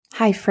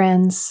Hi,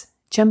 friends.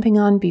 Jumping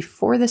on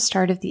before the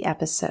start of the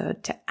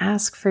episode to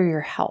ask for your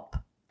help.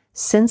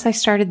 Since I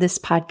started this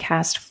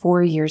podcast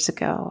 4 years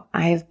ago,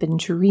 I have been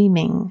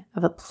dreaming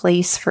of a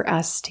place for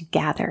us to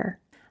gather,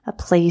 a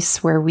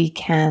place where we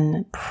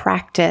can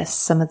practice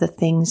some of the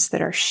things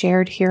that are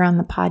shared here on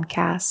the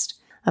podcast,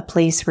 a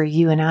place where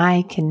you and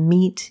I can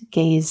meet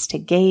gaze to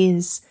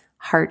gaze,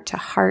 heart to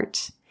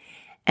heart,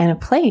 and a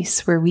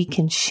place where we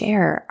can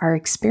share our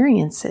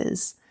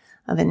experiences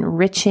of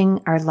enriching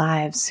our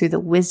lives through the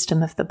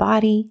wisdom of the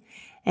body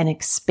and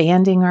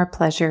expanding our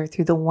pleasure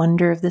through the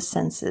wonder of the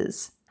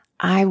senses.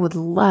 I would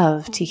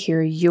love to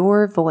hear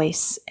your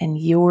voice and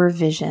your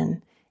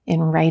vision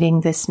in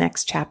writing this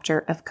next chapter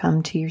of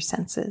Come to Your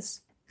Senses.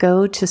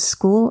 Go to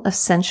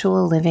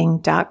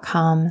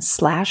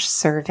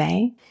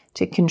schoolofsensualliving.com/survey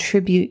to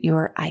contribute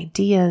your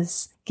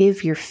ideas,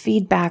 give your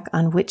feedback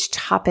on which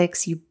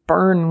topics you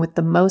burn with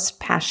the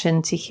most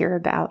passion to hear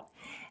about,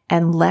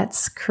 and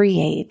let's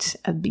create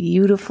a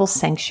beautiful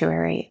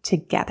sanctuary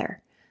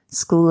together.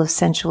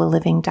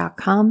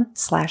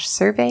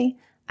 schoolofsensualliving.com/survey.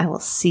 I will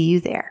see you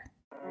there.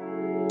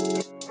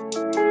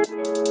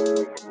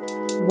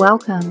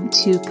 Welcome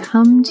to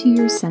Come to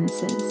Your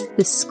Senses,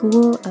 the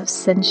School of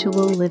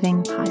Sensual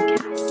Living podcast.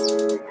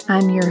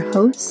 I'm your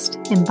host,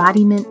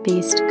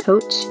 embodiment-based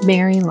coach,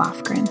 Mary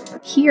Lofgren.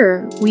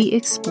 Here, we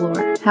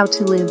explore how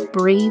to live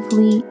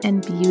bravely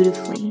and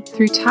beautifully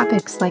through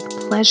topics like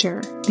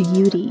pleasure,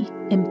 beauty,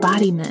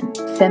 embodiment,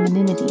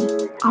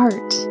 femininity,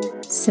 art,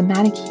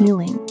 somatic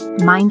healing,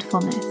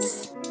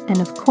 mindfulness,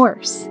 and of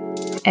course,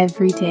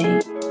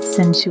 everyday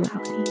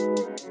sensuality.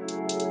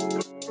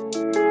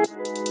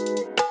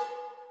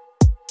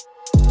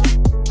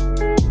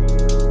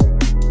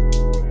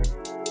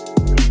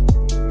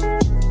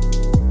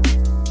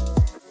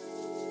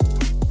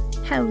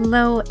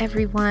 Hello,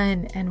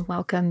 everyone, and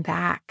welcome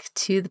back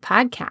to the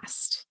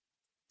podcast.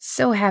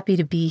 So happy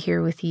to be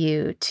here with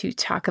you to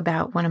talk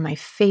about one of my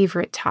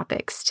favorite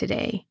topics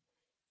today.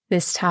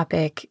 This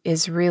topic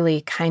is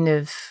really kind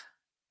of,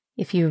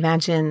 if you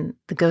imagine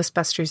the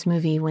Ghostbusters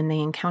movie when they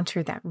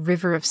encounter that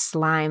river of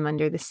slime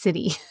under the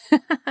city.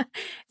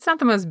 It's not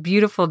the most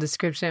beautiful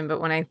description,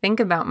 but when I think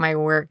about my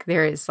work,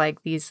 there is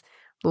like these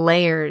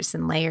layers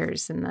and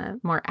layers, and the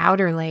more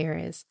outer layer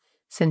is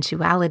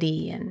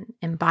sensuality and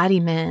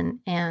embodiment,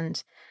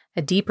 and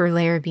a deeper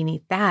layer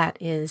beneath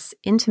that is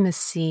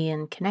intimacy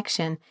and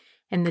connection.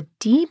 And the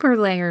deeper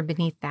layer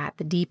beneath that,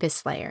 the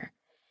deepest layer,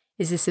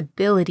 is this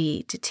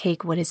ability to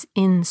take what is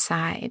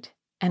inside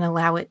and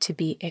allow it to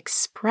be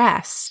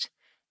expressed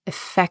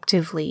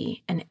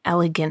effectively and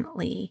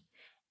elegantly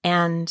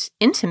and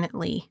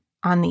intimately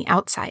on the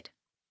outside.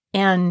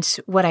 And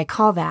what I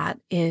call that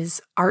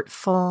is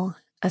artful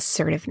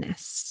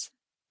assertiveness.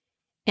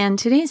 And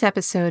today's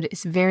episode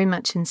is very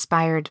much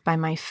inspired by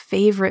my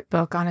favorite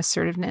book on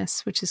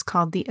assertiveness, which is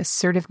called The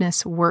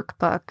Assertiveness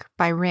Workbook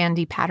by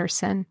Randy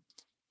Patterson.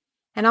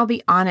 And I'll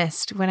be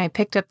honest, when I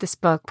picked up this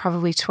book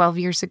probably 12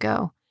 years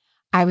ago,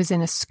 I was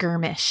in a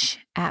skirmish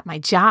at my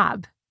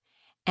job,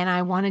 and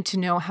I wanted to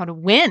know how to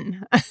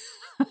win.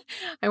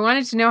 I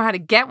wanted to know how to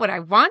get what I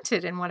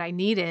wanted and what I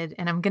needed.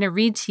 And I'm going to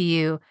read to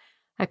you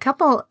a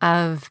couple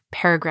of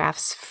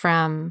paragraphs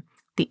from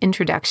the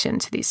introduction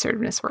to the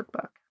Assertiveness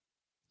Workbook.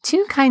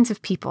 2 kinds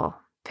of people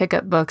pick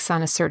up books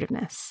on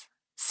assertiveness.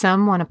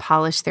 Some want to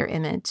polish their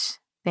image.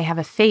 They have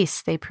a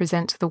face they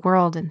present to the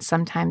world, and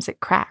sometimes it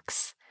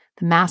cracks.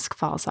 The mask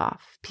falls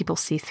off. People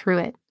see through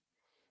it.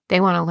 They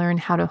want to learn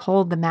how to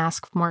hold the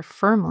mask more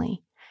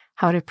firmly,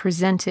 how to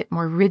present it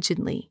more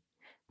rigidly,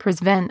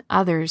 prevent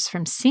others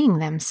from seeing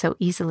them so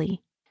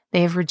easily.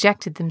 They have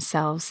rejected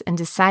themselves and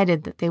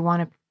decided that they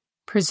want to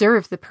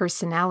preserve the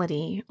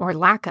personality, or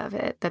lack of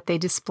it, that they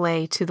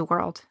display to the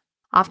world.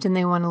 Often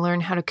they want to learn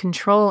how to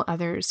control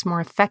others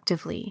more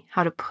effectively,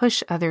 how to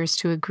push others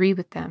to agree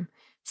with them,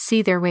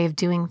 see their way of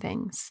doing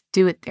things,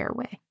 do it their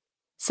way.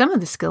 Some of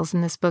the skills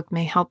in this book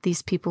may help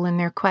these people in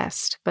their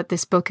quest, but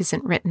this book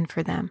isn't written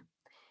for them.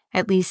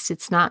 At least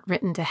it's not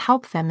written to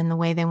help them in the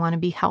way they want to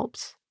be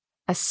helped.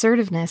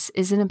 Assertiveness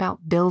isn't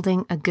about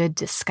building a good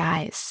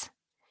disguise.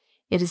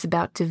 It is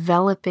about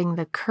developing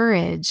the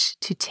courage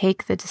to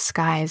take the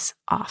disguise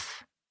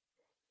off.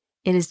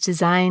 It is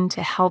designed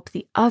to help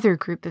the other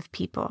group of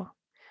people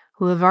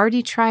who have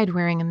already tried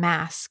wearing a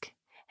mask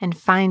and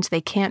find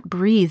they can't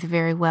breathe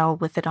very well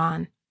with it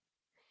on.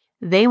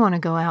 They want to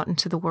go out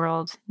into the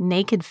world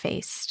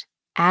naked-faced,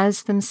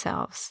 as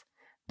themselves,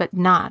 but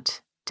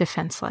not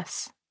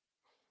defenseless.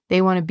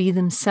 They want to be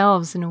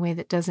themselves in a way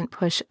that doesn't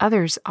push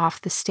others off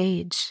the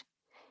stage,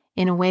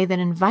 in a way that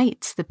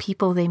invites the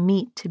people they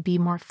meet to be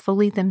more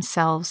fully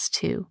themselves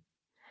too.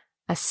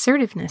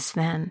 Assertiveness,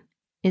 then,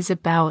 is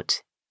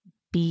about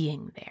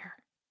being there.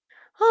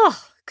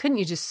 Oh, couldn't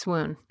you just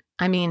swoon?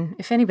 I mean,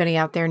 if anybody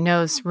out there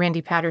knows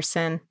Randy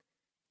Patterson,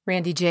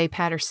 Randy J.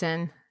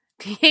 Patterson,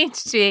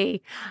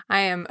 PhD, I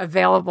am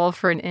available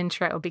for an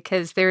intro,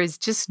 because there is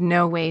just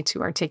no way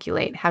to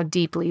articulate how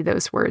deeply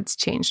those words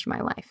changed my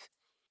life.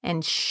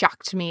 and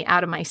shocked me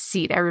out of my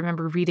seat. I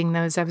remember reading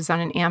those. I was on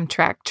an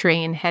Amtrak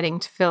train heading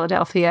to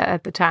Philadelphia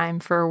at the time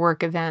for a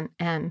work event,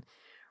 and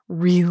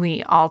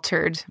really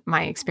altered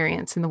my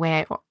experience in the way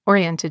I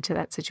oriented to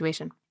that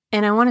situation.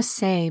 And I want to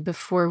say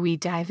before we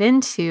dive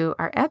into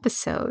our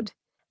episode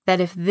that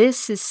if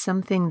this is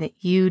something that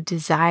you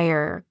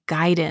desire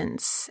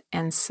guidance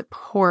and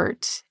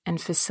support and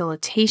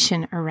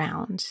facilitation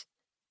around,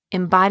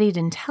 Embodied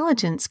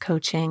Intelligence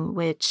Coaching,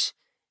 which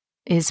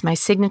is my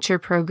signature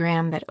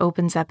program that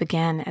opens up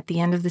again at the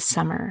end of the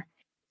summer,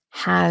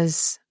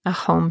 has a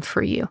home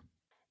for you.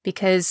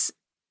 Because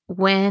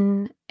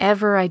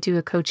whenever I do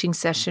a coaching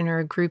session or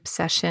a group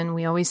session,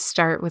 we always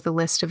start with a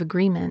list of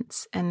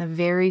agreements. And the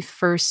very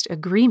first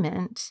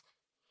agreement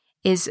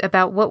is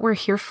about what we're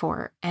here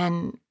for.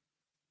 And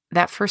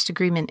that first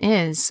agreement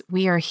is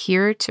we are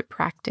here to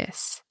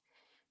practice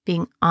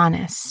being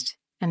honest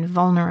and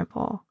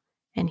vulnerable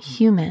and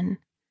human,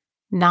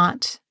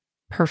 not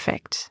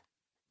perfect.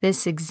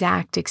 This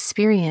exact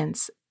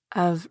experience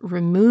of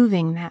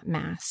removing that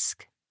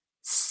mask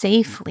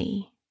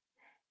safely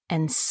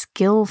and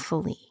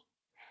skillfully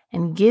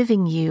and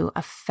giving you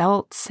a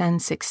felt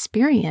sense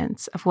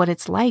experience of what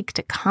it's like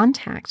to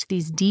contact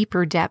these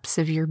deeper depths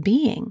of your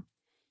being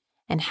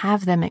and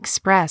have them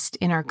expressed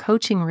in our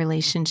coaching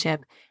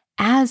relationship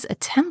as a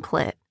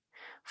template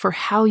for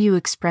how you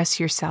express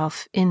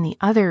yourself in the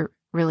other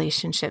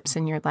relationships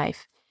in your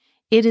life.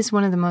 It is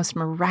one of the most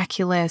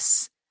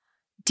miraculous,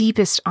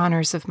 deepest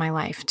honors of my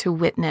life to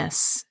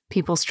witness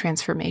people's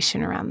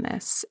transformation around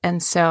this.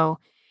 And so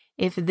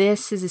if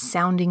this is a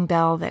sounding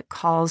bell that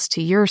calls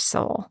to your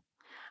soul,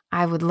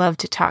 I would love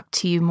to talk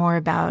to you more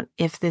about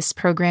if this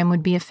program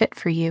would be a fit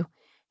for you.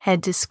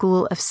 Head to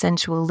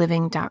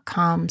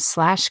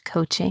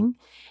schoolofsensualliving.com/coaching,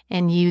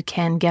 and you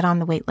can get on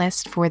the wait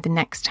list for the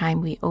next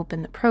time we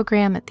open the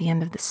program at the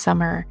end of the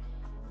summer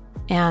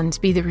and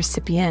be the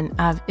recipient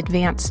of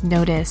advance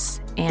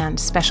notice and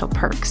special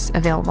perks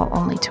available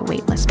only to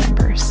waitlist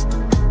members.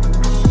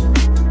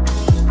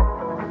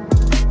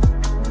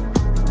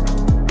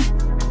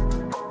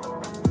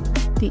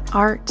 The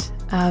art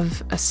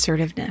of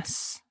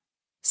assertiveness.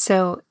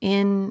 So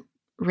in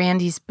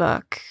Randy's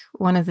book,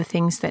 one of the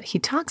things that he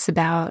talks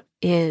about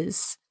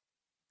is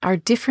our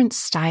different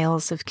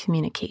styles of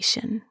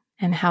communication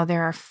and how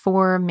there are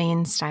 4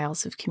 main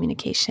styles of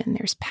communication.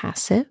 There's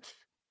passive,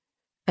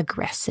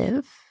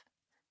 aggressive,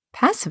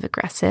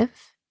 passive-aggressive,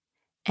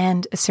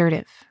 and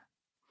assertive.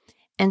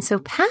 And so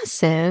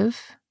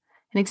passive,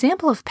 an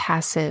example of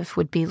passive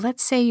would be,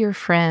 let's say your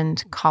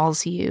friend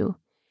calls you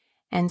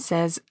and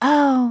says,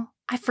 "Oh,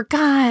 I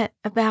forgot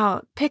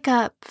about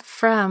pickup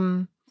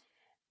from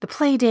the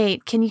play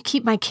date. Can you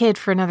keep my kid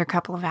for another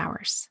couple of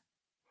hours?"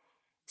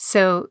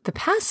 So the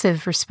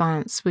passive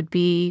response would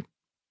be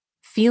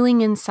feeling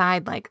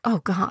inside like, "Oh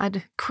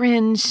God,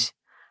 cringe.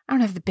 I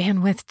don't have the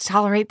bandwidth to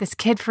tolerate this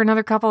kid for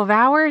another couple of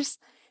hours.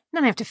 And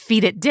then I have to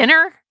feed it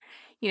dinner."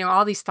 You know,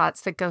 all these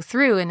thoughts that go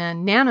through in a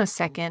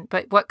nanosecond,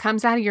 but what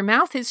comes out of your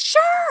mouth is,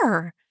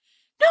 "Sure,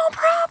 no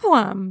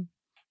problem."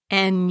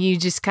 And you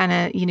just kind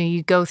of,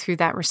 you go through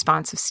that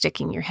response of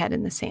sticking your head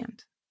in the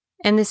sand.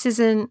 And this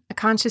isn't a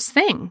conscious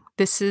thing.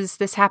 This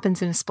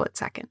happens in a split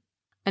second.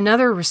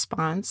 Another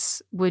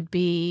response would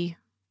be,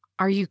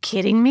 "Are you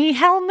kidding me?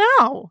 Hell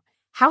no.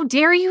 How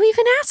dare you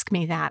even ask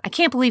me that? I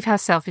can't believe how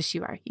selfish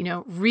you are."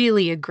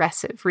 Really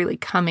aggressive, really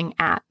coming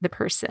at the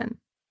person.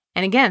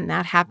 And again,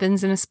 that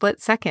happens in a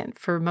split second.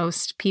 For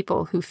most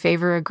people who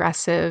favor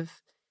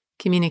aggressive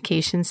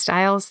communication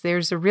styles,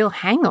 there's a real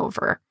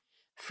hangover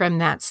from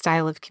that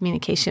style of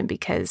communication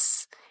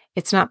because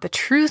it's not the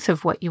truth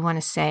of what you want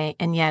to say,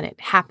 and yet it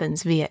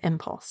happens via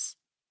impulse.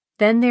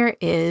 Then there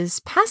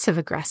is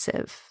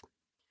passive-aggressive,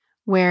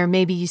 where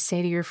maybe you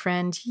say to your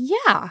friend,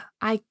 "Yeah,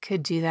 I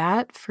could do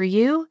that for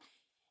you."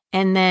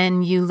 And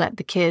then you let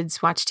the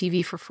kids watch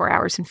TV for 4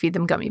 hours and feed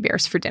them gummy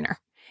bears for dinner.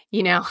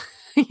 You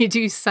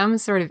do some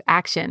sort of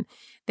action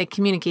that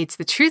communicates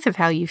the truth of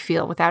how you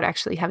feel without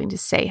actually having to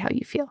say how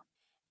you feel.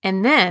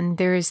 And then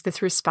there is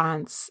this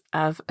response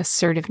of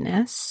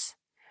assertiveness,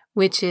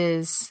 which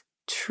is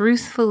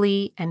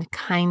truthfully and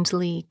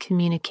kindly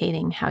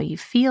communicating how you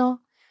feel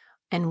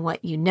and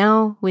what you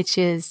know, which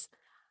is,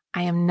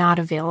 "I am not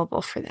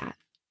available for that.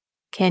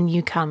 Can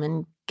you come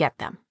and get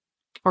them?"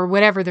 Or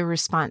whatever the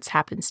response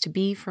happens to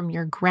be from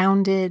your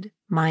grounded,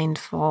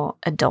 mindful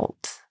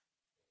adult.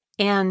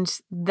 And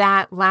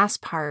that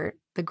last part,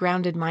 the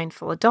grounded,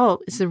 mindful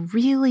adult, is a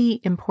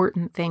really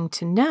important thing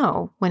to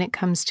know when it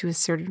comes to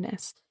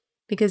assertiveness.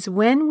 Because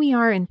when we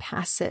are in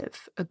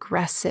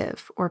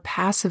passive-aggressive or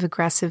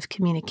passive-aggressive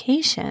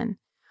communication,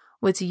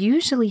 what's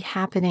usually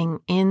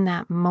happening in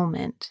that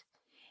moment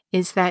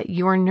is that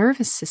your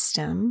nervous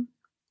system,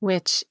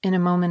 which in a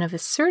moment of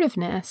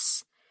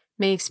assertiveness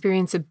may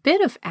experience a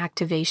bit of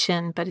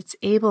activation, but it's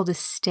able to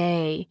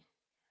stay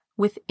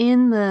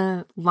within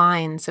the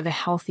lines of a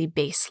healthy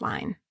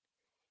baseline.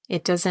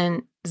 It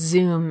doesn't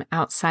zoom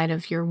outside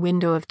of your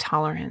window of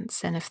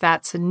tolerance. And if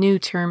that's a new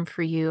term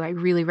for you, I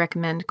really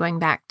recommend going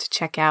back to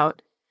check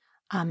out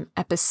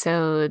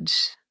episode,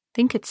 I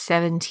think it's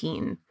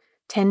 17,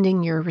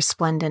 Tending Your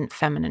Resplendent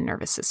Feminine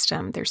Nervous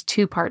System. There's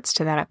 2 parts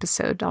to that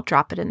episode. I'll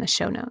drop it in the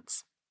show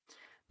notes.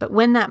 But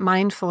when that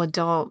mindful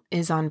adult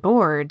is on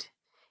board,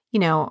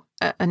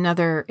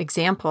 another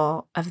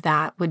example of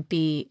that would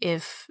be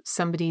if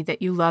somebody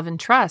that you love and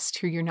trust,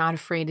 who you're not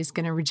afraid is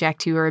going to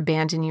reject you or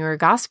abandon you or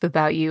gossip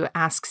about you,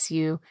 asks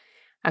you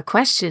a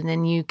question,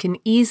 and you can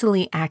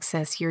easily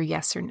access your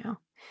yes or no.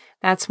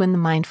 That's when the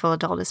mindful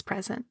adult is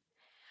present.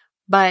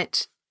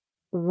 But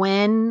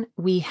when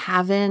we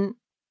haven't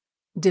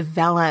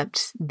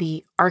developed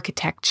the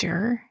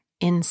architecture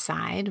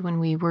inside, when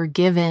we were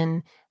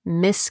given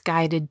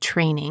misguided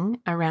training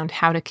around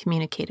how to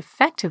communicate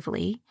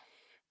effectively,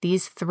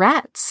 these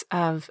threats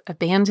of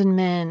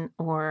abandonment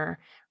or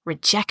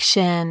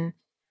rejection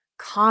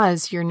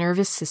cause your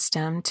nervous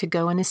system to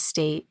go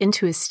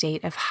into a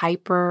state of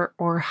hyper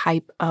or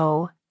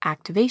hypo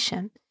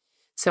activation.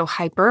 So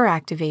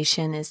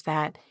hyperactivation is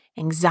that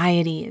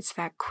anxiety, it's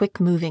that quick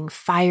moving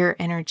fire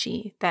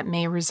energy that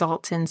may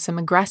result in some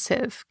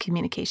aggressive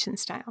communication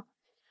style.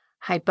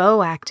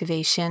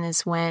 Hypoactivation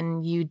is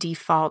when you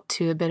default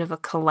to a bit of a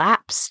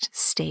collapsed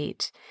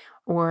state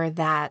or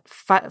that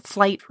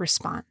flight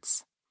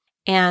response.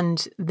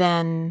 And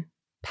then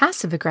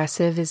passive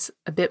aggressive is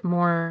a bit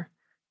more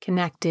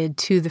connected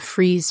to the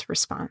freeze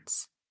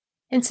response.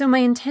 And so my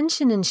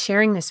intention in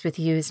sharing this with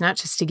you is not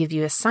just to give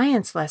you a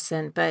science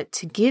lesson, but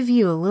to give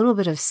you a little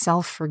bit of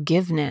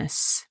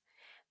self-forgiveness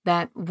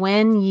that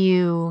when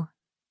you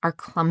are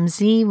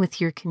clumsy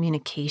with your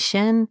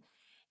communication,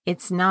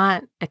 it's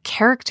not a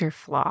character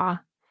flaw,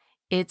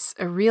 it's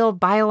a real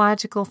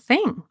biological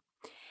thing.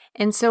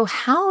 And so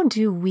how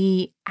do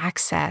we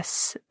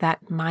access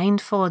that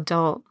mindful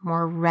adult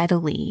more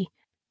readily?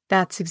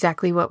 That's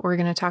exactly what we're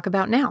going to talk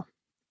about now.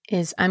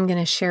 I'm going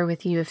to share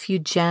with you a few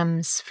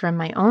gems from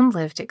my own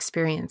lived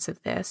experience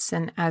of this.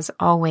 And as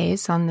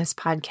always on this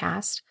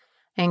podcast,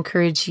 I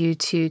encourage you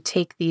to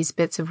take these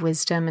bits of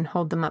wisdom and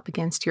hold them up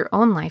against your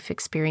own life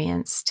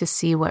experience to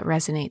see what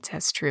resonates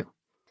as true.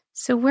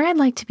 So where I'd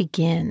like to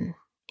begin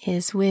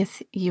is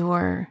with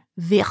your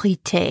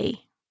vérité.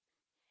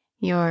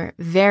 Your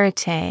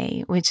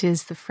vérité, which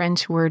is the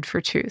French word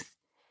for truth.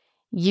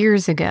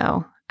 Years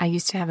ago, I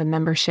used to have a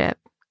membership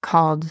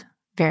called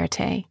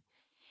Vérité.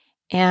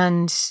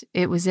 And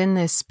it was in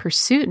this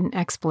pursuit and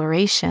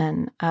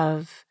exploration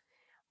of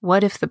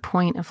what if the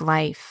point of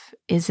life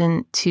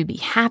isn't to be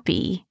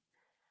happy,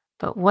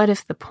 but what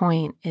if the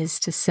point is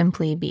to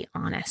simply be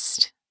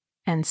honest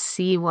and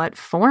see what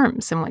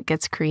forms and what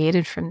gets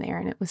created from there.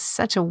 And it was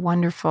such a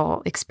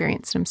wonderful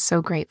experience. And I'm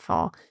so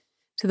grateful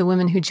to the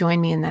women who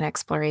joined me in that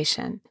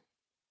exploration.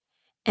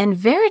 And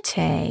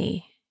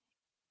vérité,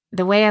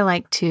 the way I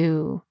like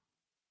to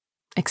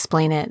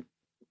explain it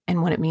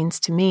and what it means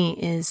to me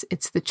is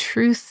it's the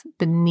truth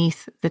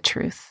beneath the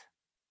truth.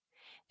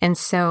 And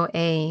so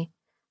a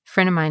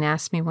friend of mine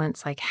asked me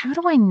once, how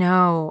do I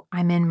know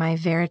I'm in my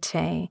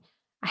vérité?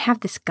 I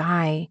have this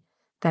guy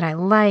that I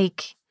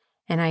like,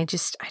 and I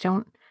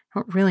don't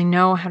really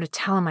know how to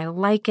tell him I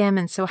like him.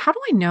 And so how do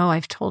I know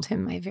I've told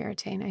him my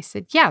vérité? And I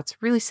said, yeah,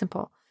 it's really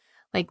simple.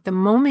 The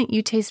moment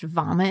you taste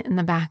vomit in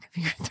the back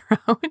of your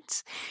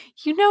throat,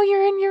 you know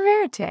you're in your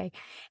vérité.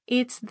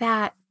 It's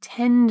that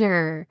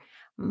tender,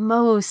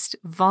 most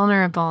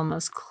vulnerable,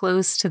 most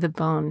close to the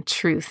bone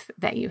truth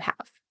that you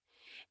have.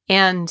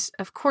 And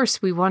of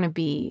course, we want to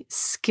be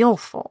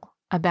skillful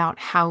about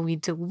how we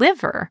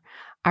deliver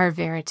our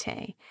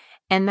vérité.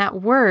 And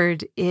that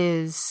word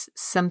is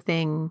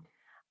something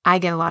I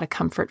get a lot of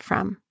comfort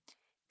from.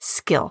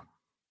 Skill.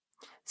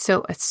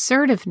 So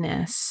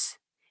assertiveness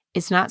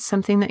is not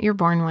something that you're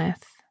born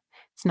with.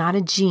 It's not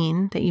a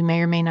gene that you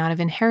may or may not have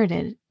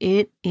inherited.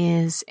 It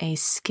is a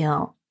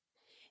skill.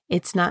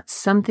 It's not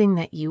something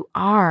that you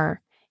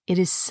are. It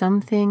is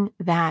something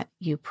that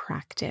you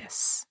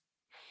practice.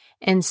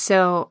 And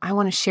so I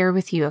want to share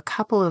with you a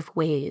couple of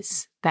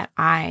ways that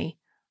I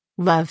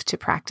love to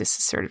practice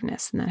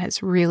assertiveness, and that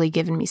has really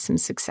given me some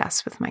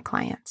success with my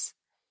clients.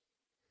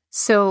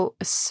 So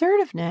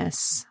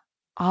assertiveness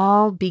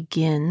all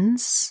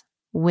begins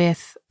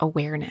with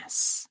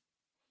awareness.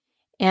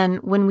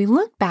 And when we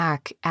look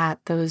back at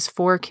those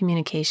 4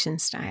 communication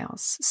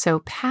styles, so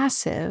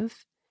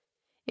passive,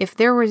 if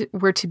there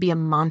were to be a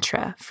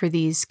mantra for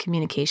these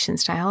communication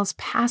styles,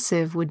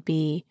 passive would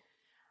be,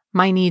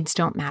 my needs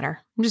don't matter.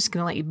 I'm just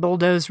going to let you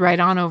bulldoze right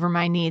on over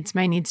my needs.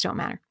 My needs don't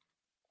matter.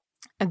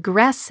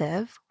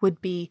 Aggressive would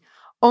be,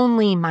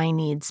 only my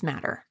needs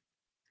matter.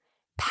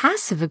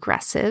 Passive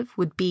aggressive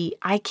would be,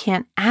 I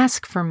can't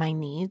ask for my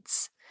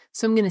needs,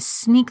 so I'm going to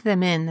sneak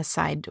them in the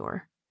side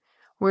door.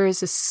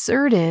 Whereas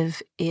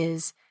assertive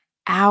is,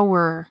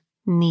 our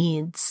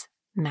needs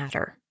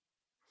matter.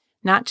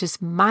 Not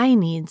just my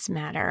needs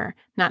matter,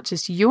 not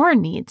just your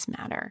needs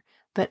matter,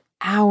 but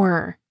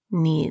our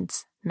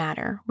needs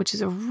matter, which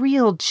is a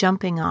real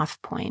jumping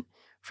off point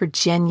for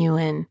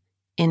genuine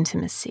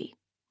intimacy.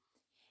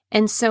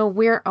 And so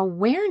where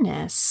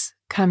awareness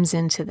comes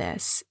into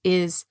this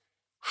is,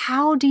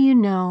 how do you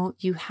know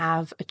you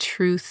have a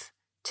truth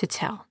to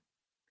tell?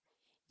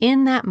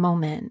 in that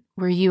moment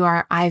where you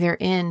are either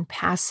in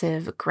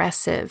passive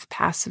aggressive,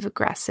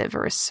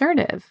 or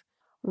assertive,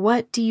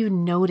 what do you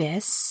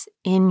notice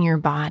in your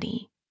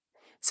body?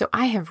 So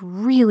I have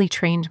really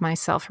trained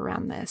myself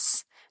around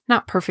this.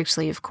 Not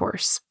perfectly, of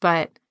course,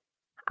 but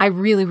I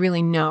really,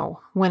 really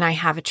know when I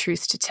have a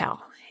truth to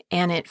tell.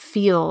 And it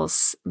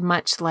feels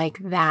much like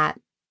that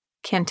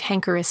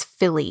cantankerous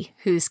filly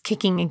who's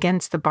kicking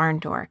against the barn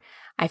door.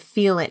 I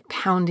feel it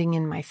pounding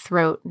in my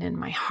throat and in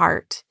my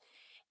heart.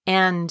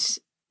 And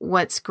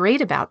what's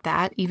great about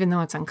that, even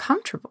though it's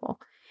uncomfortable,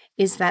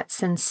 is that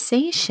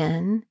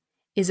sensation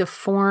is a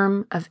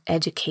form of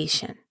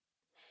education.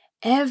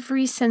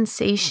 Every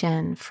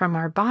sensation from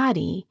our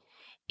body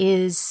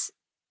is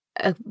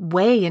a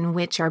way in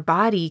which our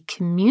body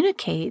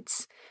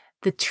communicates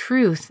the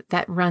truth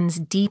that runs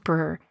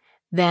deeper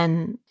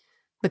than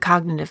the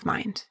cognitive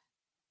mind.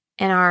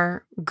 And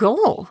our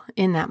goal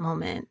in that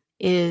moment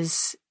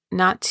is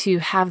not to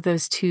have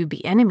those two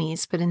be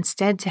enemies, but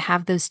instead to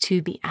have those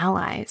two be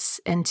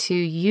allies and to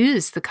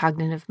use the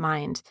cognitive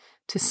mind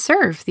to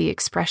serve the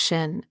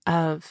expression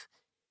of,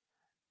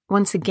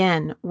 once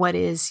again, what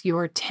is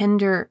your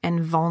tender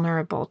and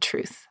vulnerable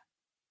truth.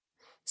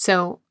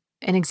 So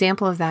an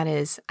example of that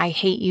is, I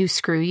hate you,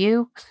 screw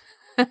you,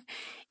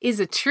 is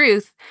a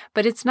truth,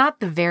 but it's not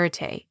the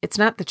verite. It's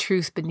not the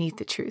truth beneath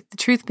the truth. The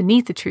truth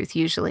beneath the truth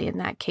usually in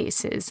that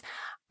case is,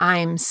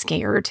 I'm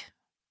scared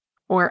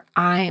or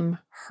I'm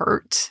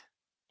hurt.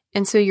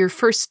 And so your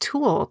first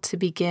tool to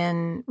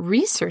begin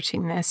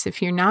researching this,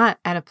 if you're not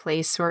at a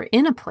place or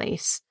in a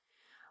place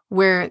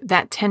where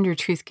that tender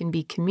truth can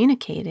be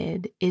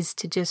communicated, is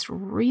to just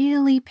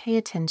really pay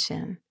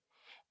attention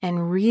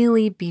and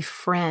really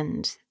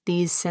befriend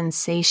these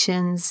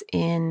sensations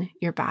in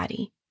your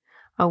body.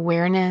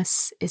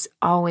 Awareness is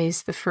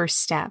always the first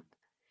step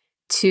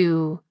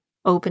to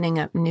opening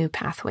up new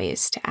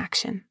pathways to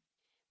action.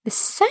 The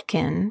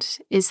second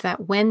is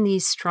that when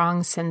these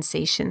strong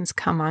sensations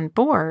come on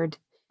board,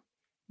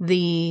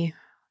 the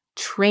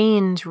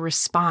trained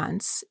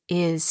response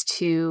is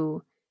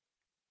to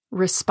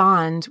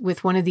respond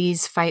with one of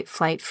these fight,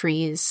 flight,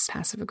 freeze,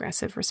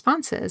 passive-aggressive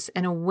responses.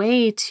 And a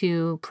way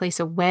to place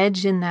a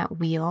wedge in that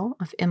wheel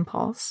of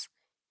impulse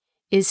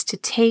is to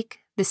take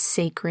the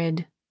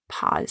sacred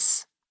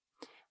pause.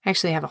 I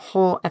actually have a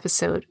whole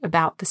episode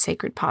about the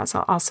sacred pause.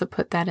 I'll also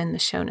put that in the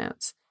show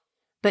notes.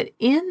 But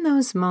in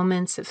those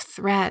moments of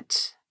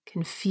threat,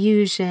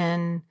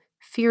 confusion,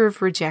 fear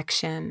of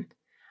rejection,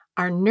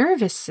 our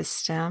nervous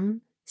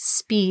system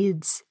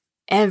speeds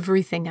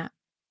everything up.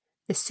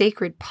 The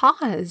sacred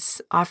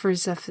pause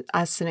offers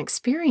us an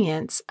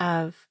experience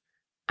of,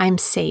 I'm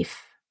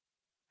safe.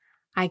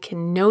 I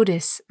can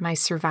notice my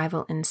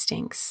survival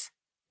instincts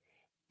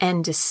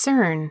and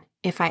discern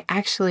if I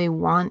actually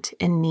want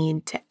and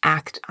need to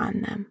act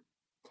on them.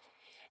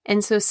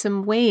 And so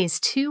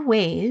two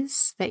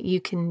ways that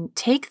you can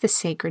take the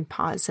sacred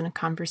pause in a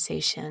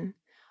conversation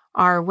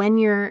are when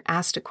you're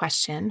asked a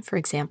question, for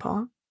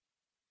example,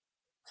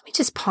 let me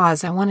just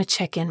pause. I want to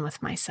check in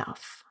with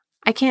myself.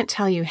 I can't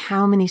tell you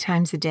how many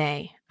times a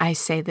day I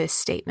say this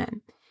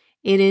statement.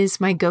 It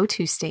is my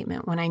go-to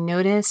statement when I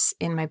notice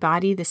in my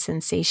body the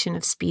sensation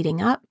of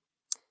speeding up.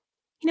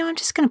 I'm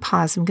just going to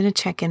pause. I'm going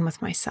to check in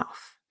with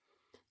myself.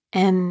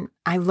 And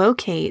I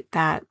locate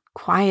that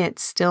quiet,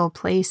 still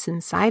place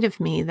inside of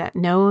me that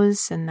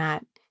knows and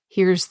that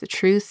hears the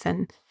truth.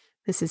 And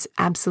this is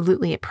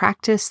absolutely a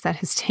practice that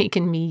has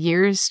taken me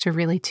years to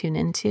really tune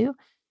into.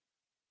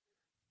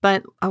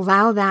 But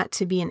allow that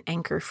to be an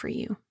anchor for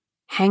you.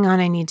 Hang on,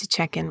 I need to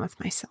check in with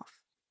myself.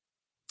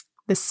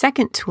 The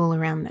second tool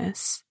around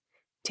this,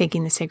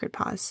 taking the sacred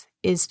pause,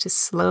 is to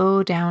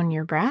slow down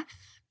your breath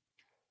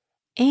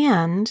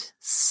and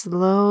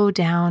slow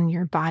down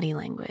your body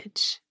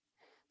language.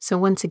 So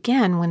once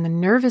again, when the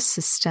nervous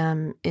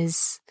system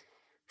is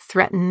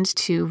threatened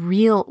to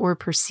real or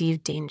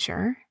perceived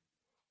danger,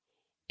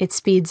 it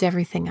speeds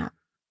everything up.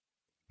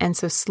 And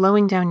so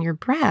slowing down your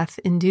breath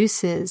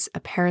induces a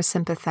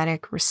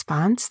parasympathetic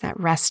response, that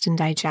rest and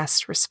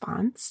digest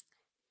response,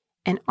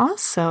 and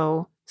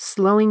also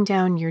slowing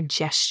down your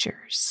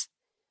gestures,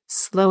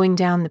 slowing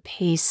down the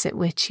pace at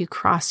which you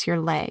cross your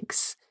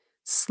legs,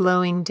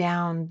 slowing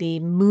down the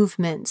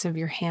movements of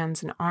your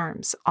hands and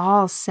arms,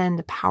 all send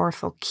a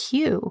powerful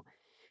cue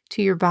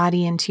to your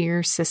body and to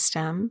your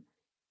system.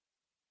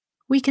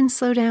 We can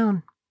slow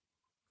down.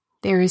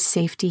 There is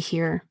safety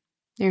here.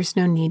 There's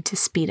no need to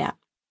speed up.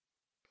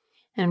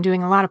 And I'm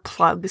doing a lot of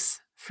plugs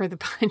for the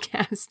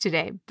podcast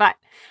today, but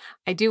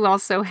I do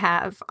also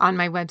have on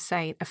my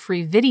website a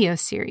free video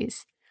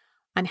series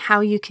on how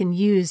you can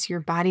use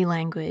your body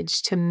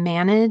language to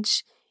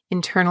manage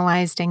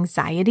internalized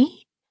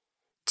anxiety,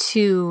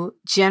 to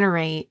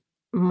generate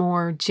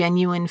more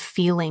genuine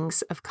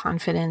feelings of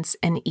confidence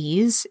and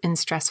ease in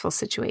stressful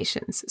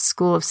situations.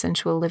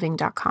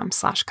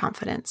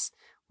 schoolofsensualliving.com/confidence.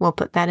 We'll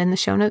put that in the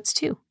show notes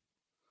too.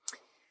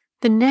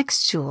 The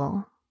next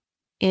jewel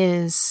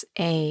is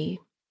a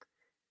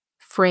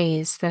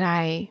phrase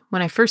that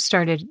when I first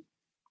started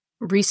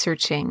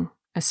researching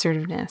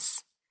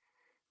assertiveness,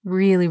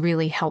 really,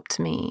 really helped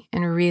me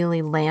and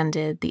really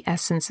landed the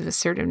essence of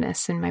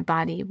assertiveness in my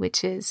body,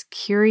 which is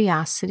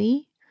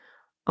curiosity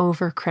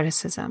over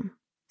criticism.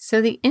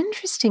 So the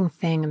interesting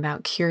thing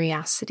about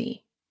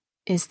curiosity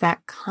is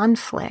that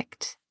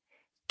conflict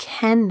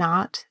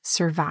cannot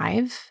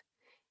survive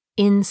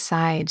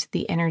inside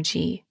the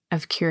energy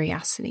of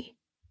curiosity.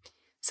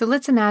 So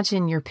let's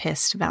imagine you're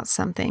pissed about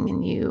something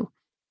and you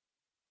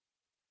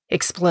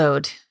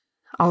explode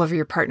all over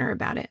your partner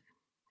about it.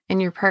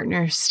 And your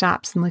partner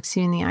stops and looks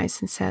you in the eyes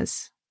and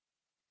says,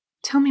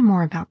 "Tell me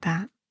more about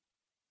that.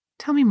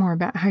 Tell me more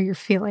about how you're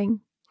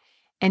feeling."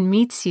 And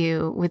meets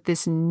you with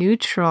this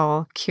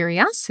neutral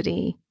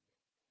curiosity.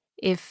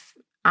 If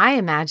I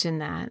imagine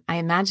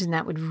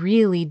that would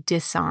really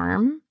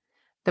disarm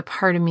the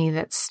part of me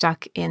that's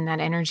stuck in that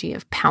energy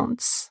of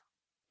pounce.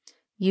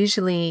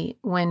 Usually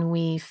when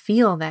we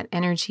feel that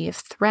energy of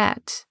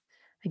threat,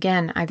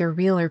 again, either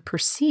real or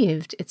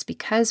perceived, it's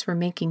because we're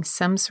making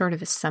some sort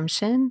of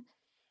assumption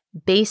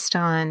based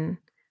on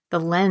the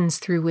lens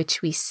through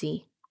which we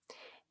see.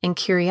 And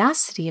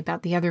curiosity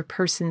about the other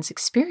person's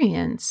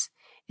experience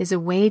is a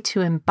way to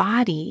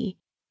embody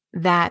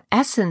that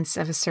essence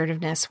of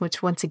assertiveness,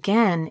 which once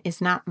again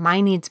is not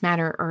my needs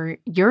matter or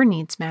your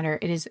needs matter,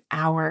 it is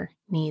our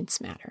needs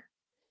matter.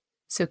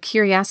 So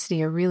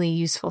curiosity, a really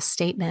useful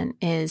statement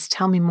is,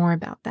 tell me more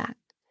about that.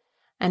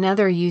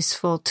 Another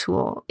useful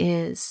tool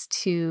is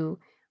to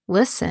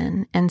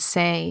listen and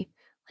say,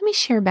 let me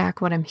share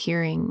back what I'm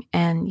hearing,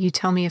 and you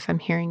tell me if I'm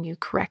hearing you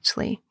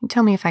correctly. You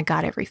tell me if I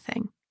got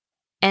everything.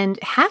 And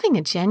having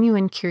a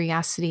genuine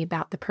curiosity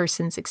about the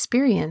person's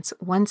experience,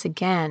 once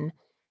again,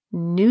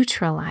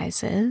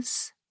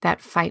 neutralizes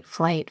that fight,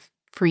 flight,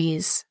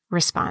 freeze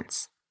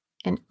response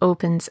and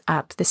opens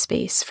up the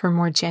space for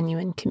more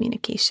genuine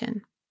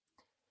communication.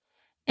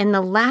 And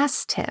the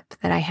last tip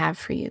that I have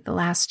for you, the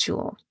last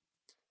jewel,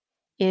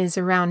 is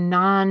around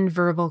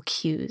nonverbal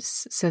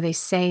cues. So they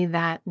say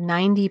that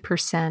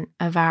 90%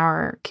 of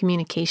our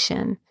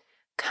communication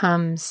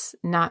comes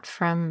not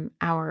from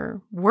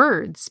our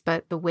words,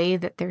 but the way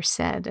that they're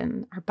said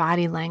and our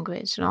body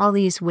language and all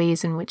these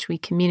ways in which we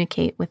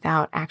communicate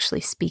without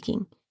actually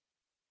speaking.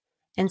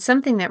 And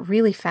something that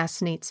really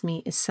fascinates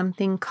me is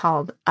something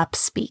called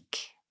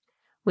upspeak,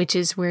 which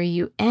is where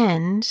you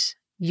end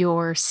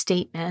your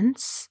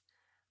statements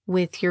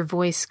with your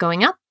voice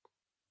going up,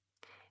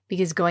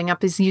 because going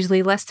up is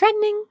usually less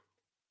threatening,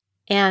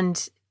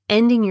 and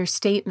ending your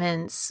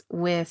statements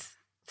with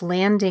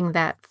landing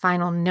that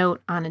final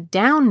note on a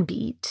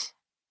downbeat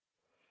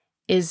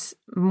is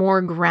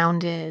more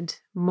grounded,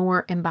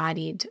 more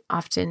embodied,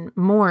 often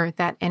more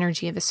that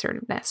energy of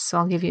assertiveness. So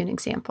I'll give you an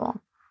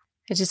example.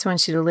 I just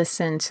want you to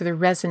listen to the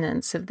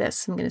resonance of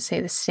this. I'm going to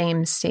say the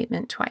same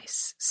statement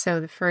twice.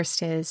 So the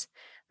first is,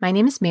 my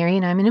name is Mary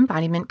and I'm an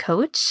embodiment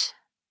coach.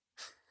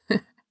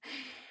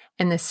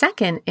 And the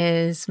second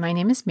is, my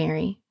name is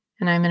Mary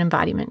and I'm an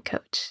embodiment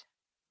coach.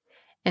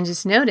 And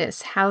just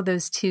notice how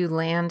those two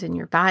land in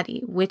your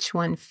body, which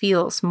one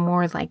feels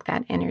more like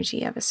that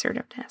energy of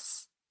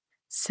assertiveness.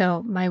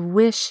 So my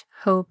wish,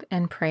 hope,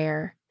 and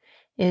prayer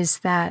is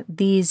that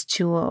these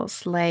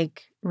jewels,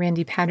 like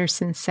Randy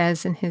Patterson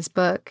says in his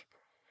book,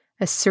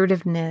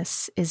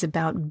 assertiveness is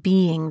about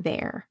being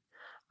there,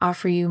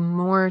 offer you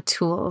more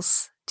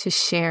tools to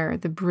share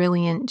the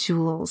brilliant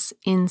jewels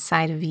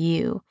inside of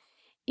you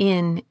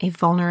in a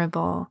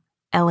vulnerable,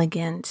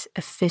 elegant,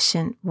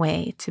 efficient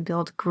way to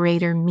build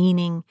greater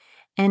meaning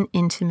and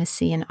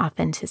intimacy and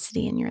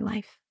authenticity in your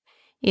life.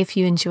 If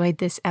you enjoyed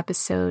this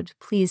episode,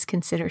 please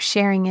consider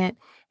sharing it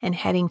and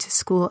heading to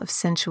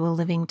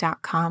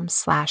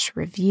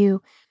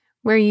schoolofsensualliving.com/review,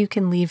 where you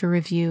can leave a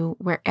review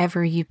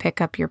wherever you pick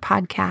up your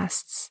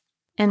podcasts.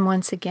 And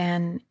once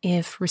again,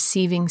 if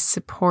receiving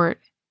support,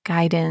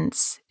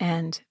 guidance,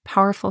 and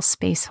powerful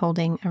space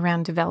holding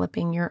around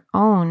developing your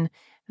own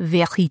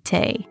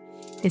vérité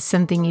is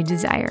something you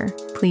desire,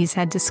 please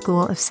head to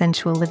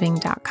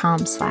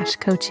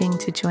schoolofsensualliving.com/coaching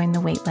to join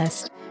the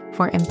waitlist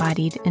for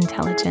Embodied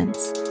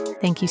Intelligence.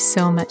 Thank you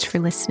so much for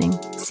listening.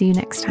 See you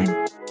next time.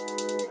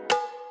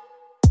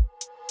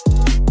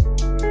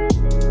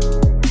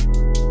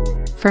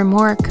 For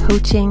more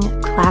coaching,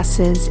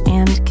 classes,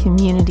 and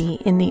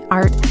community in the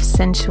art of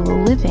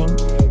sensual living,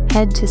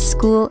 head to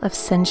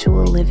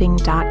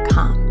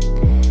schoolofsensualliving.com.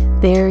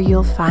 There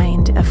you'll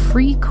find a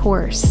free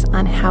course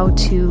on how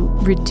to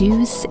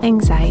reduce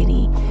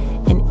anxiety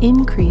and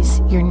increase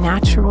your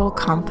natural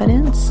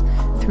confidence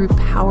through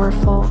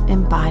powerful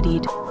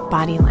embodied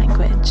body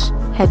language.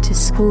 Head to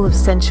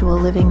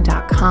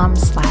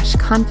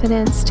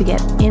schoolofsensualliving.com/confidence to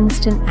get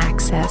instant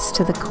access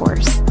to the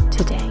course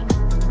today.